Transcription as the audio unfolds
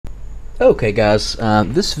Okay, guys,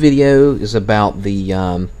 this video is about the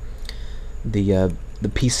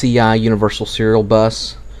PCI Universal Serial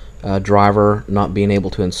Bus driver not being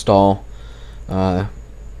able to install,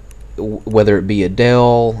 whether it be a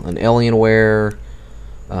Dell, an Alienware,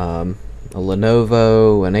 a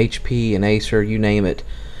Lenovo, an HP, an Acer, you name it.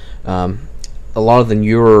 A lot of the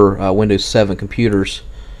newer Windows 7 computers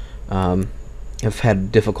have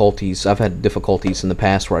had difficulties. I've had difficulties in the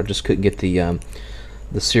past where I just couldn't get the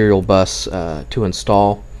serial bus to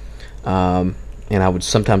install, and I would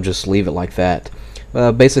sometimes just leave it like that.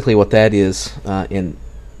 Basically what that is, and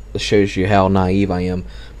it shows you how naive I am.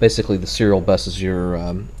 Basically the serial bus is your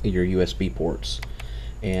USB ports,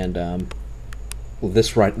 and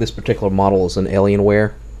this particular model is an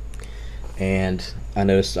Alienware, and I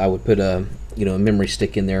noticed I would put a memory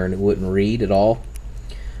stick in there and it wouldn't read at all.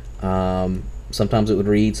 Sometimes it would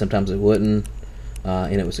read, sometimes it wouldn't.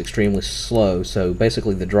 And it was extremely slow. So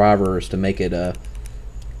basically the driver is to make it a,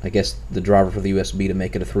 I guess the driver for the USB to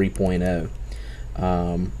make it a 3.0.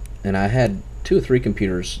 And I had 2 or 3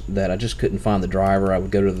 computers that I just couldn't find the driver. I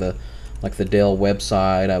would go to the Dell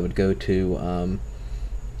website. I would go to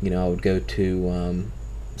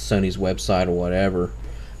Sony's website or whatever,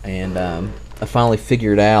 and I finally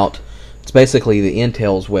figured out it's basically the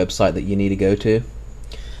Intel's website that you need to go to.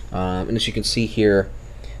 And as you can see here,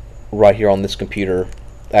 right here on this computer,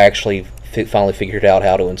 I actually finally figured out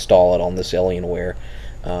how to install it on this Alienware,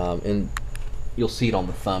 and you'll see it on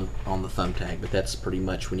the thumb tag. But that's pretty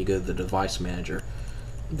much when you go to the device manager.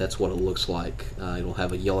 That's what it looks like. It'll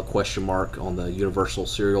have a yellow question mark on the Universal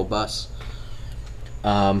Serial Bus.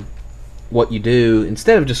 What you do,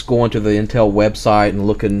 instead of just going to the Intel website and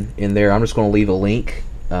looking in there, I'm just going to leave a link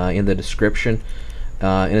in the description,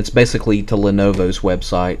 and it's basically to Lenovo's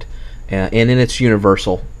website, and then it's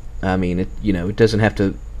universal. I mean, it doesn't have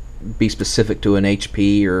to be specific to an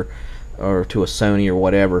HP or to a Sony or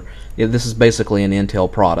whatever. This is basically an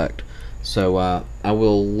Intel product. So I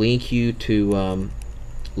will link you to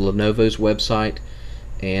Lenovo's website,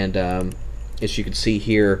 and as you can see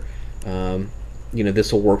here,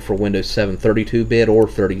 this will work for Windows 7 32-bit or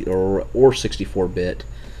 64-bit,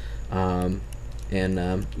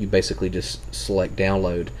 and you basically just select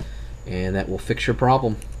download, and that will fix your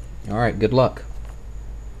problem. All right, good luck.